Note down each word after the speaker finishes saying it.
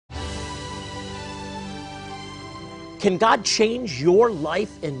Can God change your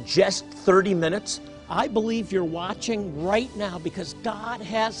life in just 30 minutes? I believe you're watching right now because God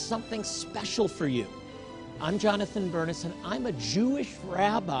has something special for you. I'm Jonathan Bernis, and I'm a Jewish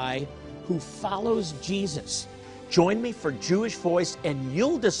rabbi who follows Jesus. Join me for Jewish Voice, and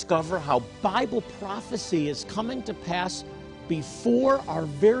you'll discover how Bible prophecy is coming to pass before our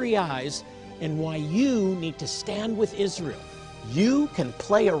very eyes and why you need to stand with Israel. You can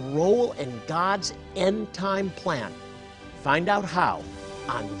play a role in God's end-time plan. Find out how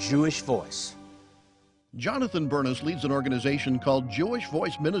on Jewish Voice. Jonathan Bernis leads an organization called Jewish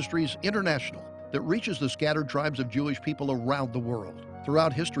Voice Ministries International that reaches the scattered tribes of Jewish people around the world.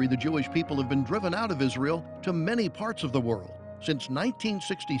 Throughout history, the Jewish people have been driven out of Israel to many parts of the world. Since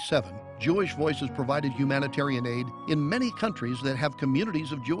 1967, Jewish Voice has provided humanitarian aid in many countries that have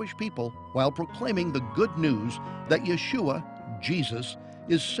communities of Jewish people while proclaiming the good news that Yeshua, Jesus,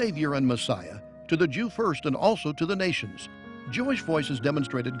 is Savior and Messiah, to the Jew first and also to the nations. Jewish Voice has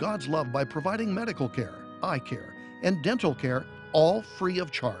demonstrated God's love by providing medical care, eye care, and dental care, all free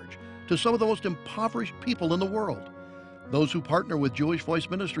of charge, to some of the most impoverished people in the world. Those who partner with Jewish Voice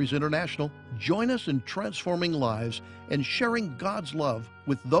Ministries International join us in transforming lives and sharing God's love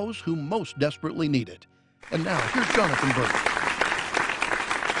with those who most desperately need it. And now, here's Jonathan Bernis.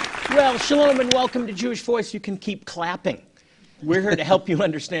 Well, shalom and welcome to Jewish Voice. You can keep clapping. We're here to help you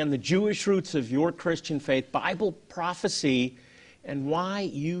understand the Jewish roots of your Christian faith, Bible prophecy, and why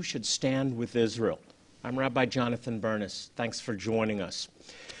you should stand with Israel. I'm Rabbi Jonathan Bernis. Thanks for joining us.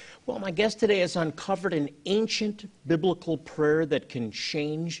 Well, my guest today has uncovered an ancient biblical prayer that can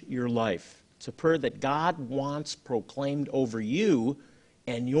change your life. It's a prayer that God wants proclaimed over you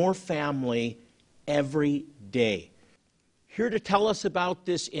and your family every day. Here to tell us about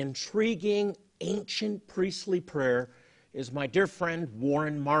this intriguing ancient priestly prayer is my dear friend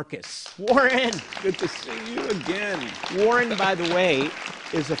Warren Marcus. Warren! Good to see you again. Warren, by the way,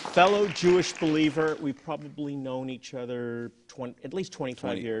 is a fellow Jewish believer. We've probably known each other at least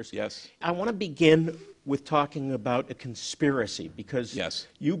 25 years. Yes. I want to begin with talking about a conspiracy because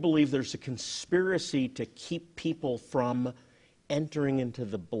you believe there's a conspiracy to keep people from entering into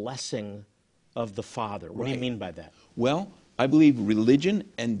the blessing of the Father. What do you mean by that? Well, I believe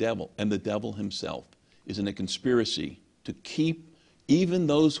religion and the devil himself is in a conspiracy to keep even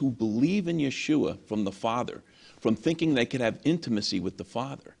those who believe in Yeshua from the Father, from thinking they could have intimacy with the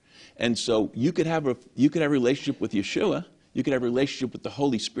Father. And so you could have a relationship with Yeshua, you could have a relationship with the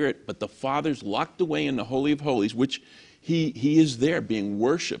Holy Spirit, but the Father's locked away in the Holy of Holies, which he is there being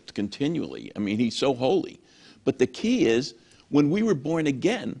worshipped continually. I mean, he's so holy. But the key is, when we were born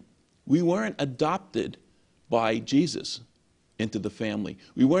again, we weren't adopted by Jesus into the family.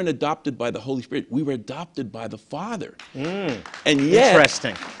 We weren't adopted by the Holy Spirit. We were adopted by the Father. And yet,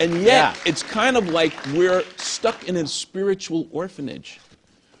 interesting. And yet, it's kind of like we're stuck in a spiritual orphanage.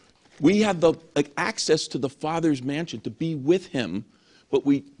 We have the access to the Father's mansion to be with Him, but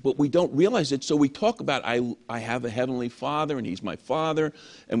we don't realize it. So we talk about I have a heavenly Father, and He's my Father,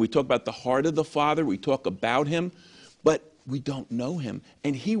 and we talk about the heart of the Father. We talk about Him, but we don't know Him,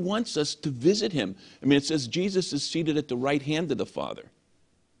 and He wants us to visit Him. I mean, it says Jesus is seated at the right hand of the Father,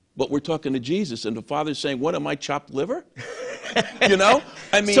 but we're talking to Jesus, and the Father's saying, "What am I, chopped liver?" You know?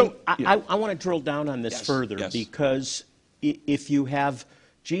 I mean, so I want to drill down on this further because if you have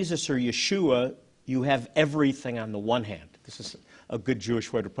Jesus or Yeshua, you have everything on the one hand. This is a good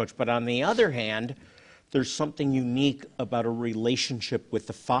Jewish way to approach. But on the other hand, there's something unique about a relationship with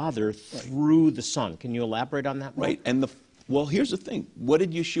the Father through the Son. Can you elaborate on that more? Right. And well, here's the thing. What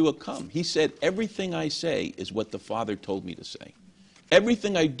did Yeshua come? He said, everything I say is what the Father told me to say.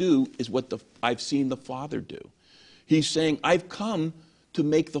 Everything I do is what I've seen the Father do. He's saying, I've come to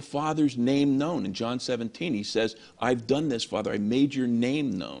make the Father's name known. In John 17, he says, I've done this, Father. I made your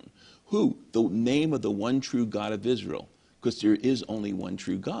name known. Who? The name of the one true God of Israel. Because there is only one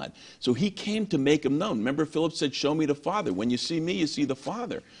true God. So he came to make him known. Remember, Philip said, show me the Father. When you see me, you see the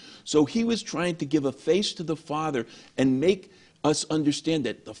Father. So he was trying to give a face to the Father and make us understand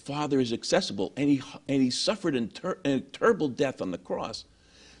that the Father is accessible. And he suffered a terrible death on the cross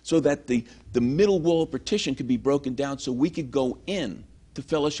so that the middle wall of partition could be broken down so we could go in to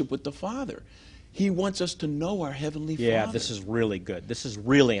fellowship with the Father. He wants us to know our Heavenly Father. Yeah, this is really good. This is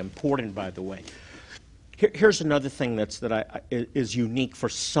really important, by the way. Here's another thing that is unique for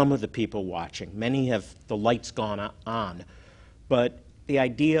some of the people watching. Many have the lights gone on, but the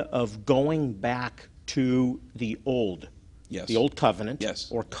idea of going back to the old covenant,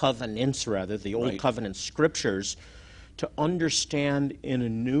 or covenants rather, the old covenant scriptures, to understand in a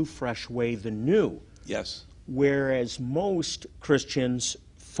new, fresh way the new. Yes. Whereas most Christians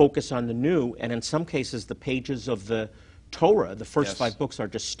focus on the new, and in some cases the pages of the Torah, the first Yes. 5 books, are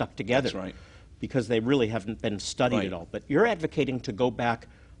just stuck together. That's right. Because they really haven't been studied Right. at all. But you're advocating to go back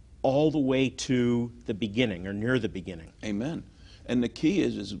all the way to the beginning, or near the beginning. Amen. And the key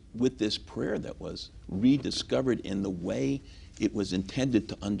is with this prayer that was rediscovered in the way it was intended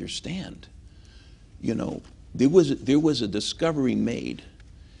to understand. You know, there was a discovery made,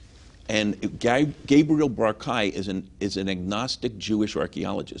 and Gabriel Bar Kai is an agnostic Jewish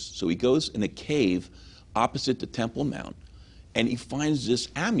archaeologist. So he goes in a cave opposite the Temple Mount, and he finds this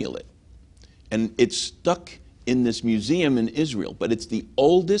amulet, and it's stuck in this museum in Israel, but it's the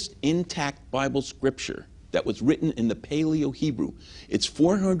oldest intact Bible scripture that was written in the Paleo-Hebrew. It's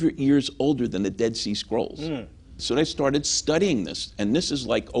 400 years older than the Dead Sea Scrolls. So I started studying this, and this is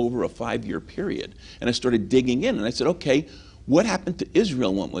like over a 5-year period. And I started digging in, and I said, okay, what happened to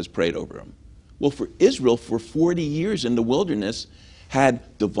Israel when it was prayed over them? Well, for Israel, for 40 years in the wilderness,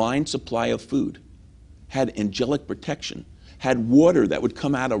 had divine supply of food, had angelic protection, had water that would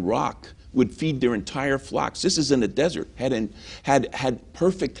come out of rock, would feed their entire flocks. This is in the desert. Had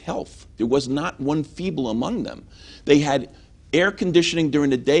perfect health. There was not one feeble among them. They had air conditioning during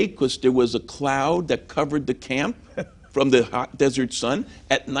the day because there was a cloud that covered the camp from the hot desert sun.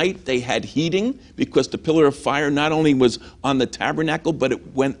 At night they had heating because the pillar of fire not only was on the tabernacle, but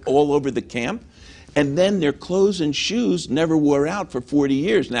it went all over the camp. And then their clothes and shoes never wore out for 40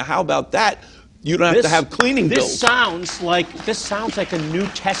 years. Now how about that? You don't have to have cleaning bills. This sounds like a New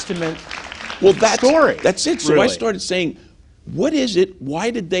Testament story. story. That's it. So really. I started saying, what is it? Why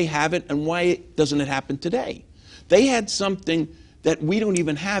did they have it? And why doesn't it happen today? They had something that we don't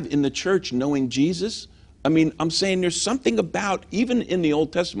even have in the church, knowing Jesus. I mean, I'm saying there's something about, even in the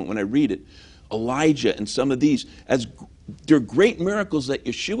Old Testament when I read it, Elijah and some of these, they're great miracles that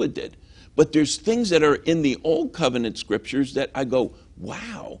Yeshua did. But there's things that are in the Old Covenant scriptures that I go,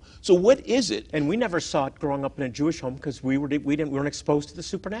 wow. So what is it? And we never saw it growing up in a Jewish home because we weren't exposed to the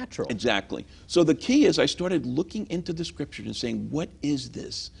supernatural. Exactly. So the key is I started looking into the scriptures and saying, what is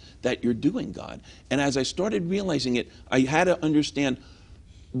this that you're doing, God? And as I started realizing it, I had to understand,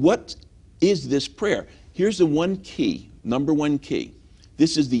 what is this prayer? Here's the one key, number one key.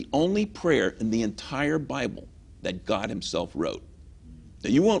 This is the only prayer in the entire Bible that God himself wrote. Now,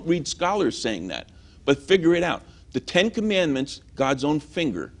 you won't read scholars saying that, but figure it out. The 10 Commandments, God's own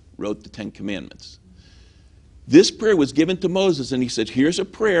finger wrote the 10 Commandments. This prayer was given to Moses, and he said, here's a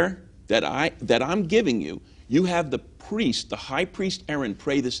prayer that I'm giving you. You have the priest, the high priest Aaron,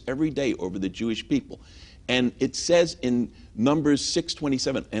 pray this every day over the Jewish people. And it says in Numbers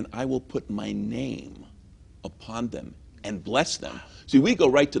 6:27, and I will put my name upon them and bless them. See, we go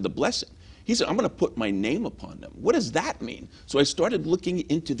right to the blessing. He said, I'm going to put my name upon them. What does that mean? So I started looking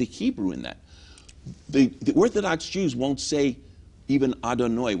into the Hebrew in that. The Orthodox Jews won't say even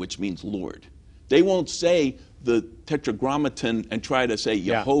Adonai, which means Lord. They won't say the Tetragrammaton and try to say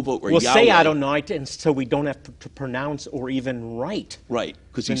Jehovah or we'll Yahweh. say Adonai, and so we don't have to pronounce or even write right,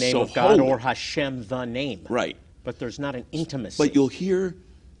 because the he's name so of God holy. or Hashem, the name. Right. But there's not an intimacy. But you'll hear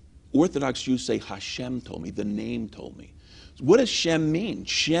Orthodox Jews say, Hashem told me, the name told me. What does Shem mean?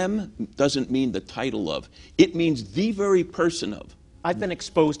 Shem doesn't mean the title of. It means the very person of. I've been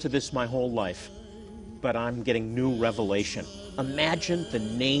exposed to this my whole life, but I'm getting new revelation. Imagine the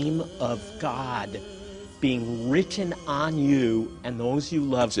name of God being written on you and those you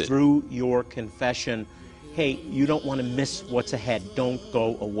love through your confession. Hey, you don't want to miss what's ahead. Don't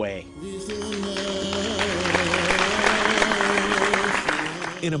go away.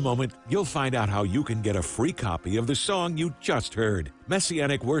 In a moment, you'll find out how you can get a free copy of the song you just heard.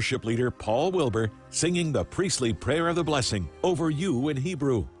 Messianic worship leader Paul Wilbur singing the priestly prayer of the blessing over you in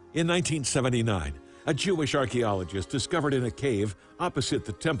Hebrew. In 1979, a Jewish archaeologist discovered in a cave opposite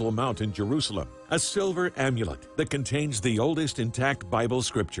the Temple Mount in Jerusalem a silver amulet that contains the oldest intact Bible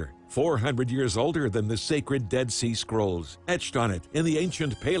scripture, 400 years older than the sacred Dead Sea Scrolls. Etched on it in the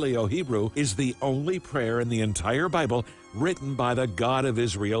ancient Paleo-Hebrew is the only prayer in the entire Bible written by the God of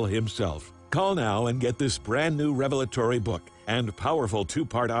Israel himself. Call now and get this brand new revelatory book and powerful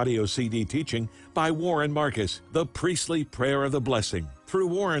 2-part audio CD teaching by Warren Marcus, The Priestly Prayer of the Blessing. Through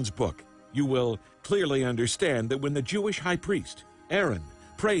Warren's book, you will clearly understand that when the Jewish high priest, Aaron,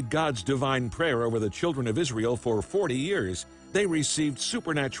 prayed God's divine prayer over the children of Israel for 40 years, they received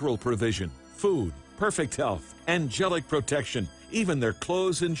supernatural provision, food, perfect health, angelic protection. Even their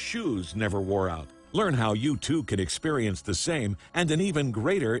clothes and shoes never wore out. Learn how you too can experience the same and an even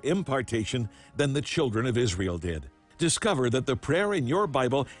greater impartation than the children of Israel did. Discover that the prayer in your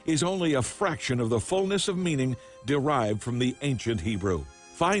Bible is only a fraction of the fullness of meaning derived from the ancient Hebrew.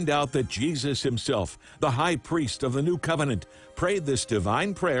 Find out that Jesus himself, the high priest of the new covenant, prayed this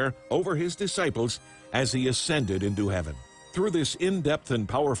divine prayer over his disciples as he ascended into heaven. Through this in-depth and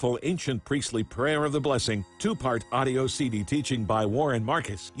powerful ancient priestly prayer of the blessing, two-part audio CD teaching by Warren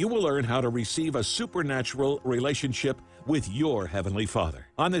Marcus, you will learn how to receive a supernatural relationship with your Heavenly Father.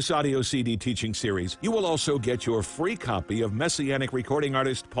 On this audio CD teaching series, you will also get your free copy of Messianic recording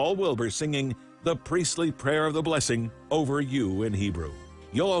artist Paul Wilbur singing the priestly prayer of the blessing over you in Hebrew.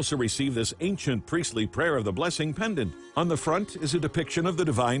 You'll also receive this ancient priestly prayer of the blessing pendant. On the front is a depiction of the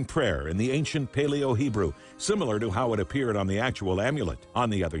divine prayer in the ancient Paleo-Hebrew, similar to how it appeared on the actual amulet. On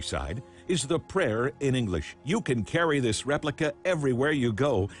the other side is the prayer in English. You can carry this replica everywhere you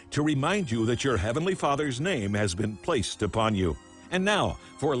go to remind you that your Heavenly Father's name has been placed upon you. And now,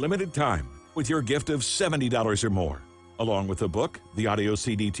 for a limited time, with your gift of $70 or more, along with the book, the audio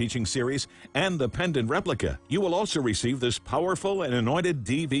CD teaching series, and the pendant replica, you will also receive this powerful and anointed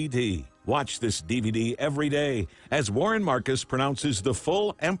DVD. Watch this DVD every day as Warren Marcus pronounces the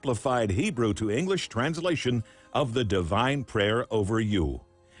full amplified Hebrew to English translation of the divine prayer over you.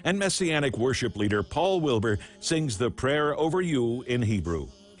 And Messianic worship leader Paul Wilbur sings the prayer over you in Hebrew.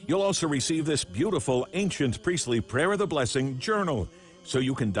 You'll also receive this beautiful ancient priestly prayer of the blessing journal, so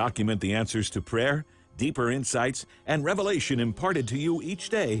you can document the answers to prayer, deeper insights, and revelation imparted to you each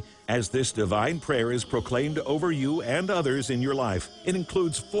day as this divine prayer is proclaimed over you and others in your life. It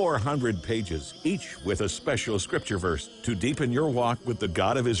includes 400 pages, each with a special scripture verse to deepen your walk with the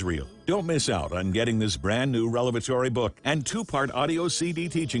God of Israel. Don't miss out on getting this brand new revelatory book and two-part audio CD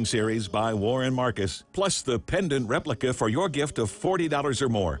teaching series by Warren Marcus, plus the pendant replica for your gift of $40 or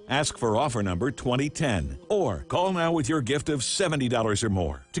more. Ask for offer number 2010, or call now with your gift of $70 or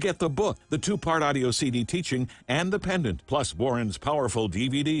more to get the book, the two-part audio CD teaching, and the pendant, plus Warren's powerful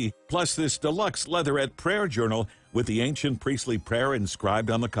DVD, plus this deluxe leatherette prayer journal with the ancient priestly prayer inscribed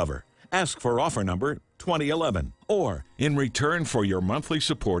on the cover. Ask for offer number 2011, or in return for your monthly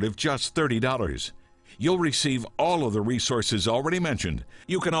support of just $30, you'll receive all of the resources already mentioned.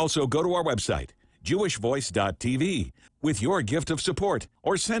 You can also go to our website, jewishvoice.tv, with your gift of support,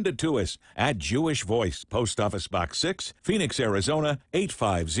 or send it to us at Jewish Voice, Post Office Box 6, Phoenix, Arizona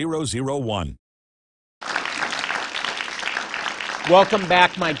 85001. Welcome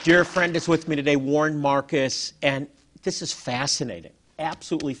back. My dear friend is with me today, Warren Marcus, and this is fascinating,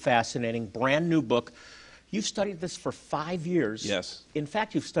 absolutely fascinating, brand new book. You've studied this for 5 years. Yes. In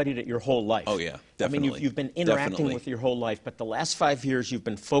fact, you've studied it your whole life. Oh, yeah, definitely. I mean, you've been interacting Definitely. with your whole life, but the last 5 years you've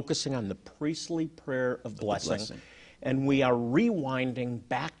been focusing on the priestly prayer of blessing. And we are rewinding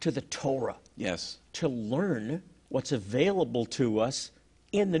back to the Torah. Yes. To learn what's available to us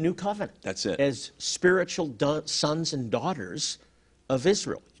in the new covenant. That's it. As spiritual sons and daughters of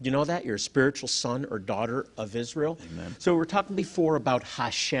Israel. Did you know that? You're a spiritual son or daughter of Israel. Amen. So we were talking before about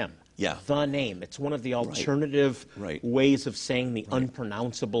Hashem. Yeah. The name. It's one of the alternative Right. ways of saying the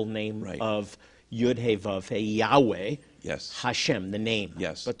unpronounceable name Right. of Yud-He-Vav-He, Yahweh. Yes. Hashem, the name.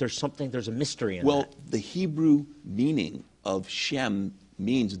 Yes. But there's a mystery in Well, that. the Hebrew meaning of Shem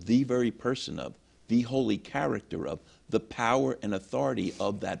means the very person of, the holy character of, the power and authority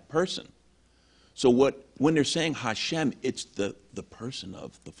of that person. So when they're saying Hashem, it's the person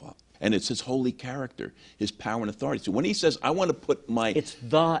of the Father. And it's his holy character, his power and authority. So when he says, I want to put my... It's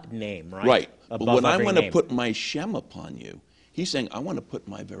the name, right? Right. But Above when I every want to name. put my Shem upon you, he's saying, I want to put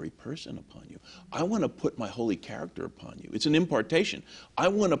my very person upon you. I want to put my holy character upon you. It's an impartation. I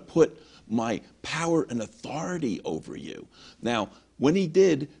want to put my power and authority over you. Now, when he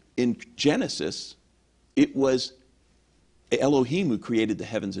did in Genesis, it was Elohim who created the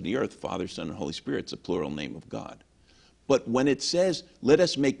heavens and the earth, Father, Son, and Holy Spirit. It's a plural name of God. But when it says, let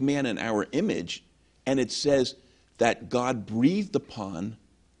us make man in our image, and it says that God breathed upon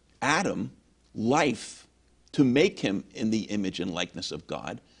Adam life to make him in the image and likeness of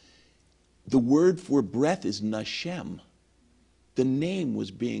God, the word for breath is Nashem. The name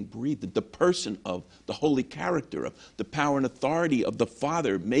was being breathed. The person of, the holy character of, the power and authority of the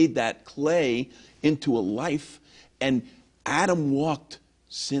Father made that clay into a life, and Adam walked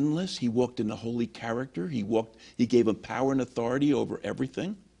sinless. He walked in the holy character. He gave him power and authority over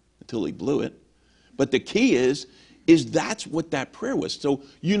everything until he blew it. But the key is that's what that prayer was. So,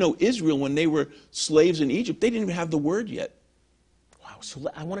 Israel, when they were slaves in Egypt, they didn't even have the word yet. Wow. So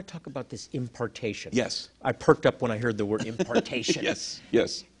I want to talk about this impartation. Yes. I perked up when I heard the word impartation.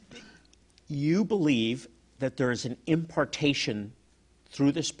 Yes. You believe that there is an impartation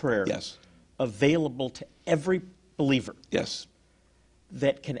through this prayer Yes. available to every believer Yes.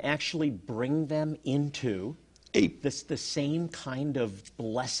 that can actually bring them into the same kind of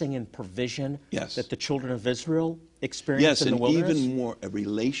blessing and provision Yes. that the children of Israel experience Yes, in the and wilderness? even more a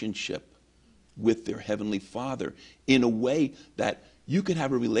relationship with their Heavenly Father in a way that you could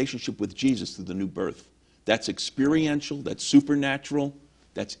have a relationship with Jesus through the new birth. That's experiential, that's supernatural,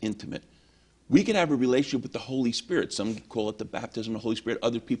 that's intimate. We could have a relationship with the Holy Spirit. Some call it the baptism of the Holy Spirit.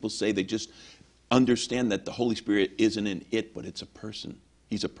 Other people say they just understand that the Holy Spirit isn't an it, but it's a person.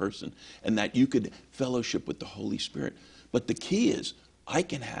 He's a person. And that you could fellowship with the Holy Spirit. But the key is, I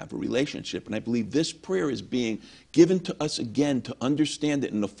can have a relationship, and I believe this prayer is being given to us again to understand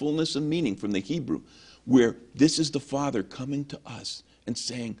it in the fullness of meaning from the Hebrew, where this is the Father coming to us and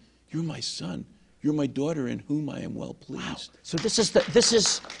saying, you're my son, you're my daughter in whom I am well pleased. Wow. So this is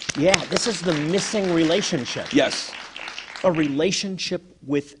the missing relationship. Yes, A relationship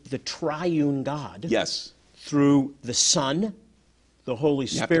with the triune God. yes. Through the Son, the Holy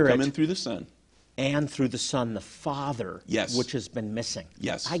You have to come Spirit, in through the Son. and through the Son, the Father, Yes. which has been missing.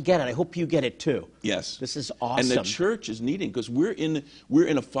 Yes. I get it. I hope you get it too. Yes. This is awesome. And the church is needing, because we're in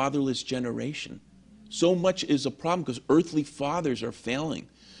a fatherless generation. So much is a problem because earthly fathers are failing.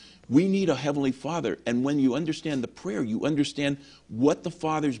 We need a heavenly Father. And when you understand the prayer, you understand what the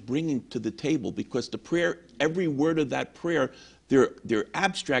Father's bringing to the table, because the prayer, every word of that prayer, they're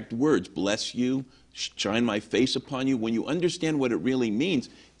abstract words. Bless you, shine my face upon you. When you understand what it really means,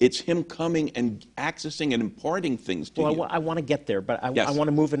 it's him coming and accessing and imparting things to you. Well, I want to get there, but I Yes. want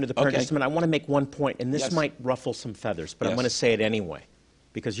to move into the prayer Okay. testament. I want to make one point, and this Yes. might ruffle some feathers, but I'm Yes. going to say it anyway,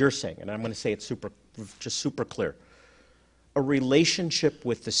 because you're saying it, and I'm going to say it just super clear. A relationship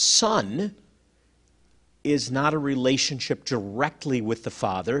with the Son is not a relationship directly with the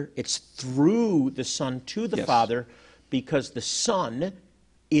Father. It's through the Son to the Yes. Father, because the Son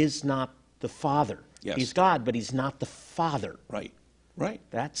is not the Father. Yes. He's God, but he's not the Father. Right, right.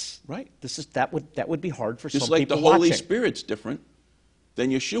 That's Right. That would be hard for Just some like people the Holy watching. Spirit's different than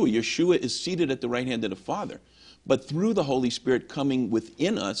Yeshua. Yeshua is seated at the right hand of the Father. But through the Holy Spirit coming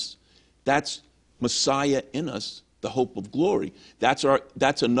within us, that's Messiah in us, the hope of glory. That's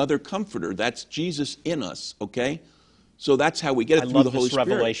another comforter. That's Jesus in us, okay? So that's how we get it I through love the Holy this Spirit.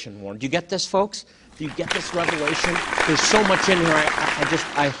 revelation, Warren. Do you get this, folks? Do you get this revelation? There's so much in here.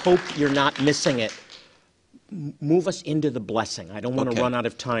 I hope you're not missing it. Move us into the blessing. I don't want Okay. to run out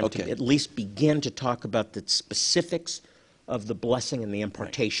of time Okay. to at least begin to talk about the specifics of the blessing and the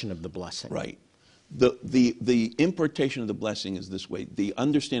impartation of the blessing. Right. The impartation of the blessing is this way. The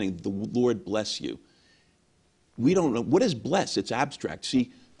understanding, the Lord bless you. We don't know. What is bless? It's abstract.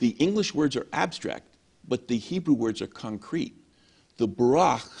 See, the English words are abstract, but the Hebrew words are concrete. The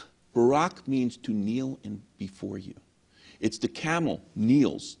barak means to kneel before you. It's the camel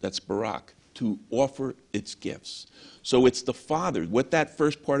kneels, that's barak, to offer its gifts. So it's the Father. What that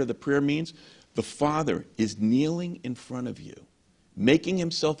first part of the prayer means, the Father is kneeling in front of you, making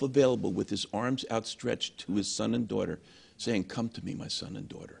himself available with his arms outstretched to his son and daughter, saying, come to me, my son and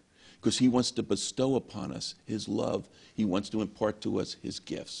daughter. Because he wants to bestow upon us his love. He wants to impart to us his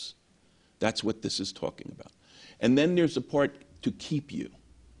gifts. That's what this is talking about. And then there's the part to keep you,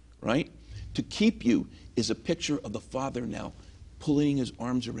 right? To keep you is a picture of the Father now pulling his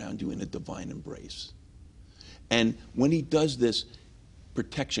arms around you in a divine embrace. And when he does this,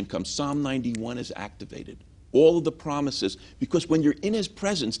 protection comes. Psalm 91 is activated. All of the promises, because when you're in his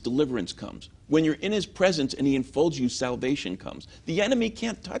presence, deliverance comes. When you're in his presence and he enfolds you, salvation comes. The enemy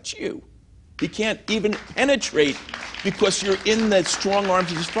can't touch you. He can't even penetrate because you're in the strong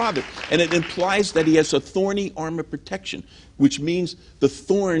arms of his Father. And it implies that he has a thorny arm of protection, which means the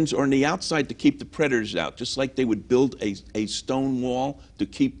thorns are on the outside to keep the predators out, just like they would build a stone wall to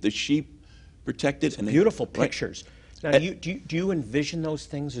keep the sheep protected. And Beautiful right? pictures. Now, do you envision those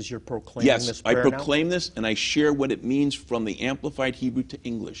things as you're proclaiming Yes, this I prayer now? proclaim this and I share what it means from the Amplified Hebrew to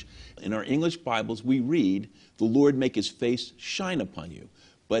English. In our English Bibles, we read, the Lord make his face shine upon you.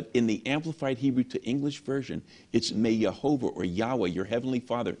 But in the Amplified Hebrew to English version, it's may Yehovah or Yahweh, your heavenly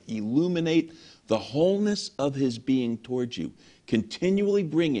Father, illuminate the wholeness of his being towards you, continually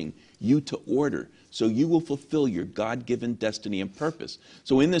bringing you to order, so you will fulfill your God-given destiny and purpose.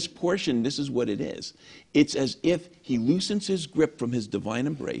 So in this portion, this is what it is. It's as if he loosens his grip from his divine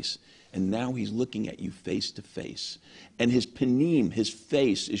embrace, and now he's looking at you face to face. And his panim, his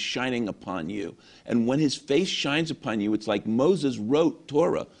face, is shining upon you. And when his face shines upon you, it's like Moses wrote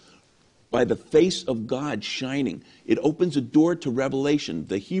Torah by the face of God shining. It opens a door to revelation.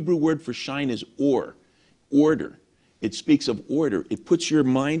 The Hebrew word for shine is order. It speaks of order. It puts your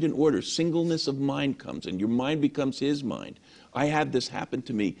mind in order. Singleness of mind comes, and your mind becomes his mind. I had this happen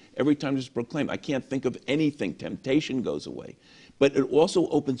to me every time this is proclaimed. I can't think of anything. Temptation goes away. But it also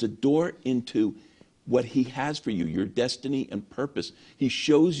opens a door into what he has for you, your destiny and purpose. He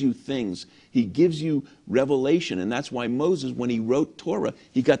shows you things. He gives you revelation. And that's why Moses, when he wrote Torah,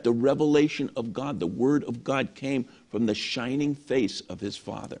 he got the revelation of God. The word of God came from the shining face of his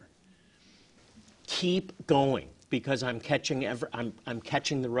Father. Keep going, because I'm catching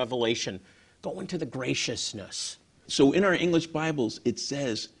the revelation. Go into the graciousness. So in our English Bibles, it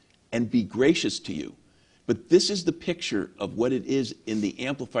says, and be gracious to you. But this is the picture of what it is in the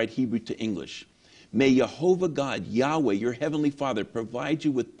Amplified Hebrew to English. May Jehovah God, Yahweh, your heavenly Father, provide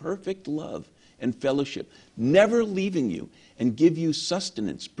you with perfect love and fellowship, never leaving you, and give you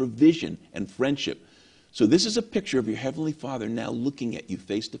sustenance, provision, and friendship. So this is a picture of your heavenly Father now looking at you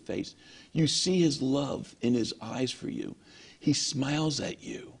face to face. You see his love in his eyes for you. He smiles at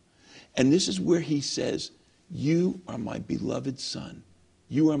you. And this is where he says, you are my beloved son.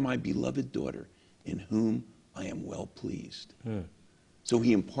 You are my beloved daughter, in whom I am well pleased. So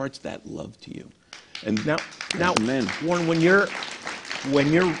he imparts that love to you. And Now, amen. Warren, when you're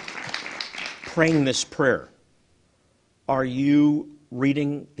praying this prayer, are you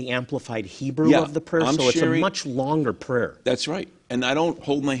reading the Amplified Hebrew Yeah, of the prayer? I'm So it's a sharing- much longer prayer. That's right. And I don't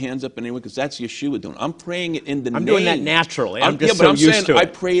hold my hands up anyway because that's Yeshua doing. I'm praying it in the name. I'm doing that naturally. I'm just but so I'm used saying to I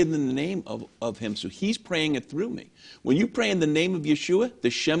it. pray in the name of him. So he's praying it through me. When you pray in the name of Yeshua, the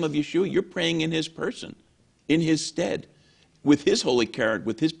Shem of Yeshua, you're praying in his person, in his stead, with his holy character,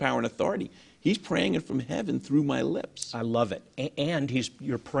 with his power and authority. He's praying it from heaven through my lips. I love it. And he's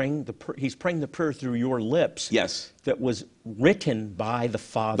praying the prayer through your lips. Yes. That was written by the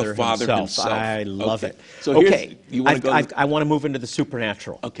Father, The Father himself. I love Okay. it. So here's- okay. you wanna go- I want to move into the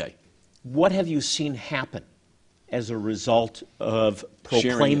supernatural. Okay. What have you seen happen as a result of Sharing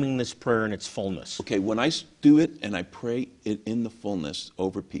proclaiming this prayer in its fullness? Okay, when I do it and I pray it in the fullness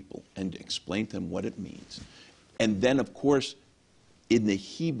over people and explain to them what it means, and then, of course, in the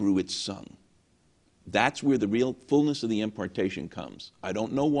Hebrew it's sung. That's where the real fullness of the impartation comes. I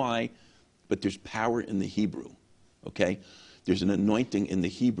don't know why, but there's power in the Hebrew, okay? There's an anointing in the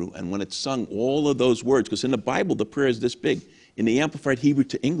Hebrew, and when it's sung, all of those words, because in the Bible, the prayer is this big. In the Amplified Hebrew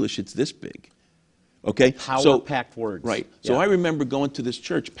to English, it's this big, okay? Power-packed words. Right. So Yeah. I remember going to this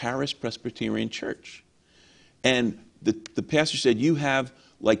church, Paris Presbyterian Church, and the pastor said, you have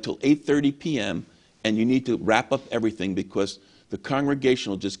like till 8:30 p.m., and you need to wrap up everything because the congregation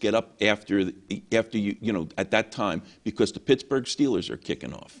will just get up after you at that time because the Pittsburgh Steelers are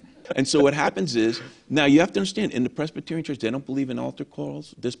kicking off. And so what happens is, now you have to understand, in the Presbyterian church, they don't believe in altar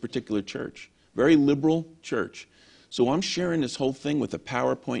calls, this particular church. Very liberal church. So I'm sharing this whole thing with a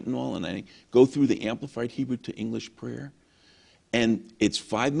PowerPoint and all, and I go through the Amplified Hebrew to English prayer, and it's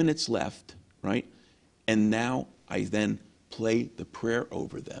 5 minutes left, right? And now I then play the prayer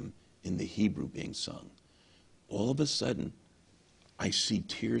over them in the Hebrew being sung. All of a sudden, I see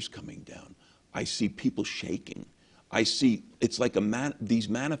tears coming down. I see people shaking. I see, it's like these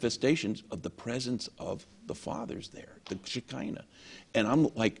manifestations of the presence of the Father's there, the Shekinah. And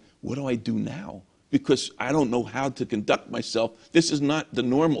I'm like, what do I do now? Because I don't know how to conduct myself. This is not the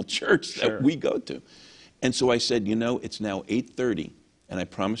normal church that we go to. And so I said, it's now 8:30, and I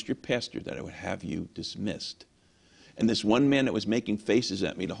promised your pastor that I would have you dismissed. And this one man that was making faces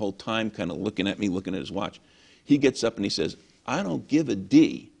at me the whole time, kind of looking at me, looking at his watch, he gets up and he says, I don't give a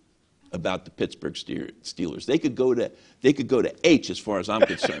D about the Pittsburgh Steelers. They could go to H as far as I'm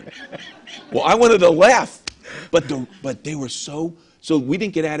concerned. Well, I wanted to laugh, but they were so we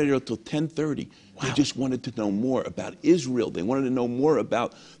didn't get out of there until 10:30. Wow. They just wanted to know more about Israel. They wanted to know more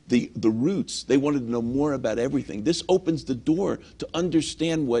about the roots. They wanted to know more about everything. This opens the door to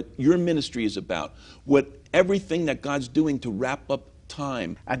understand what your ministry is about, what everything that God's doing to wrap up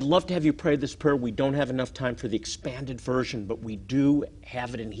time. I'd love to have you pray this prayer. We don't have enough time for the expanded version, but we do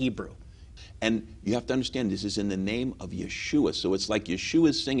have it in Hebrew. And you have to understand, this is in the name of Yeshua. So it's like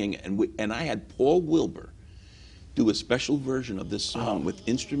Yeshua's singing. And I had Paul Wilbur do a special version of this song with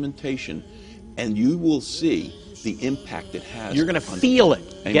instrumentation. And you will see the impact it has. You're going to feel it.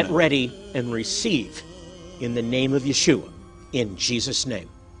 Amen. Get ready and receive in the name of Yeshua, in Jesus' name.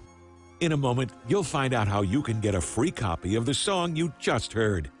 In a moment, you'll find out how you can get a free copy of the song you just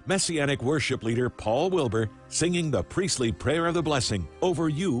heard. Messianic worship leader Paul Wilbur singing the priestly prayer of the blessing over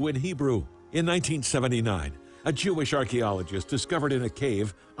you in Hebrew. In 1979, a Jewish archaeologist discovered in a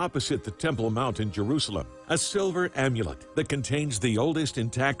cave opposite the Temple Mount in Jerusalem a silver amulet that contains the oldest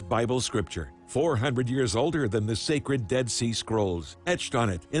intact Bible scripture, 400 years older than the sacred Dead Sea Scrolls. Etched on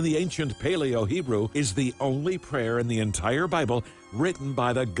it in the ancient Paleo-Hebrew is the only prayer in the entire Bible written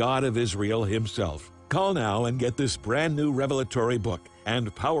by the God of Israel himself. Call now and get this brand new revelatory book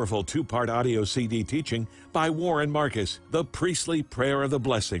and powerful 2-part audio CD teaching by Warren Marcus, The Priestly Prayer of the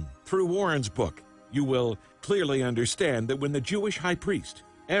Blessing. Through Warren's book, you will clearly understand that when the Jewish high priest,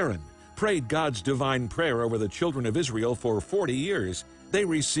 Aaron, prayed God's divine prayer over the children of Israel for 40 years, they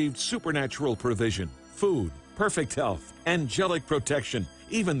received supernatural provision, food, perfect health, angelic protection.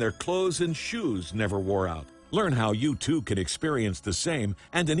 Even their clothes and shoes never wore out. Learn how you too can experience the same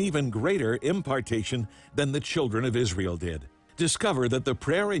and an even greater impartation than the children of Israel did. Discover that the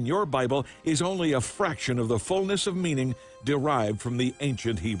prayer in your Bible is only a fraction of the fullness of meaning derived from the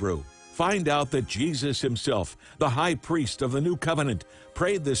ancient Hebrew. Find out that Jesus himself, the high priest of the new covenant,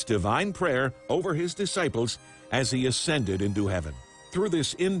 prayed this divine prayer over his disciples as he ascended into heaven. Through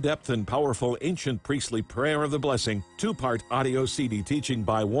this in-depth and powerful ancient priestly prayer of the blessing, two-part audio CD teaching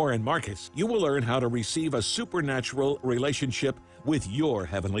by Warren Marcus, you will learn how to receive a supernatural relationship with your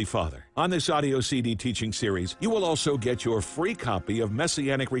Heavenly Father. On this audio CD teaching series, you will also get your free copy of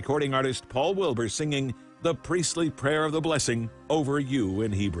Messianic recording artist Paul Wilbur singing the priestly prayer of the blessing over you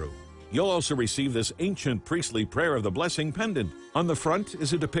in Hebrew. You'll also receive this ancient priestly prayer of the blessing pendant. On the front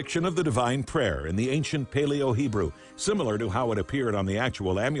is a depiction of the divine prayer in the ancient Paleo-Hebrew, similar to how it appeared on the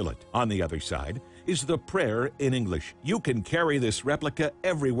actual amulet. On the other side is the prayer in English. You can carry this replica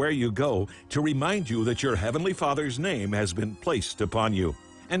everywhere you go to remind you that your Heavenly Father's name has been placed upon you.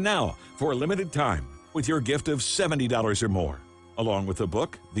 And now, for a limited time, with your gift of $70 or more, along with the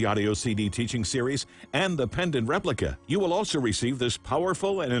book, the audio CD teaching series, and the pendant replica, you will also receive this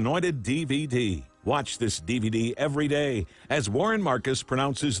powerful and anointed DVD. Watch this DVD every day as Warren Marcus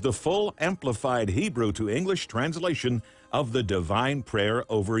pronounces the full amplified Hebrew to English translation of the divine prayer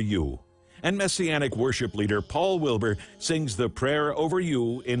over you. And Messianic worship leader Paul Wilbur sings the prayer over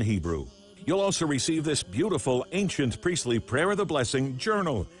you in Hebrew. You'll also receive this beautiful ancient priestly prayer of the blessing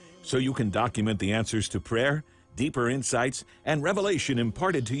journal, so you can document the answers to prayer, deeper insights, and revelation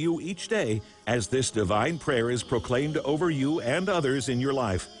imparted to you each day as this divine prayer is proclaimed over you and others in your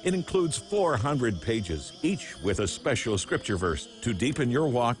life. It includes 400 pages, each with a special scripture verse to deepen your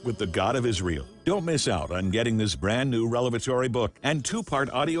walk with the God of Israel. Don't miss out on getting this brand new revelatory book and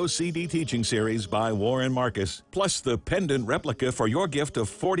two-part audio CD teaching series by Warren Marcus, plus the pendant replica for your gift of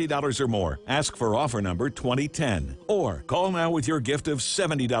 $40 or more. Ask for offer number 2010, or call now with your gift of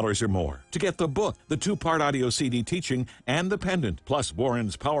 $70 or more to get the book, the two-part audio CD teaching, and the pendant, plus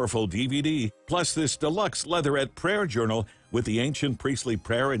Warren's powerful DVD, plus this deluxe leatherette prayer journal with the ancient priestly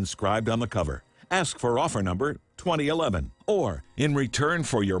prayer inscribed on the cover. Ask for offer number 2011, or in return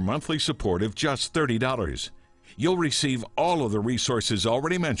for your monthly support of just $30, you'll receive all of the resources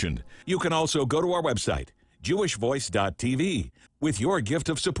already mentioned. You can also go to our website, jewishvoice.tv, with your gift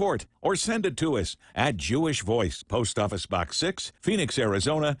of support, or send it to us at Jewish Voice, Post Office Box 6, Phoenix,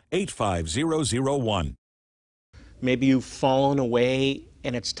 Arizona 85001. Maybe you've fallen away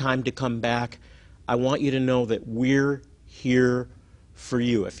and it's time to come back. I want you to know that we're here for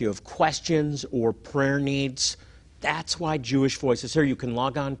you. If you have questions or prayer needs, that's why Jewish Voice is here. You can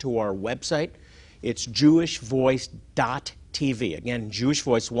log on to our website. It's jewishvoice.tv. Again, Jewish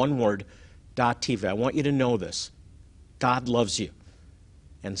Voice, one word, .tv. I want you to know this. God loves you,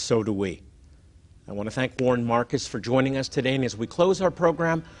 and so do we. I want to thank Warren Marcus for joining us today, and as we close our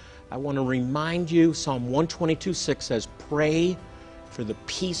program, I want to remind you, Psalm 122:6 says, "Pray for the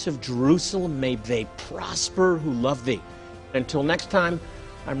peace of Jerusalem. May they prosper who love thee." Until next time,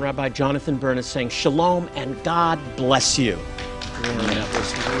 I'm Rabbi Jonathan Bernis saying shalom and God bless you. Warren, that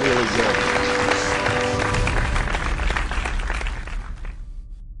was really good.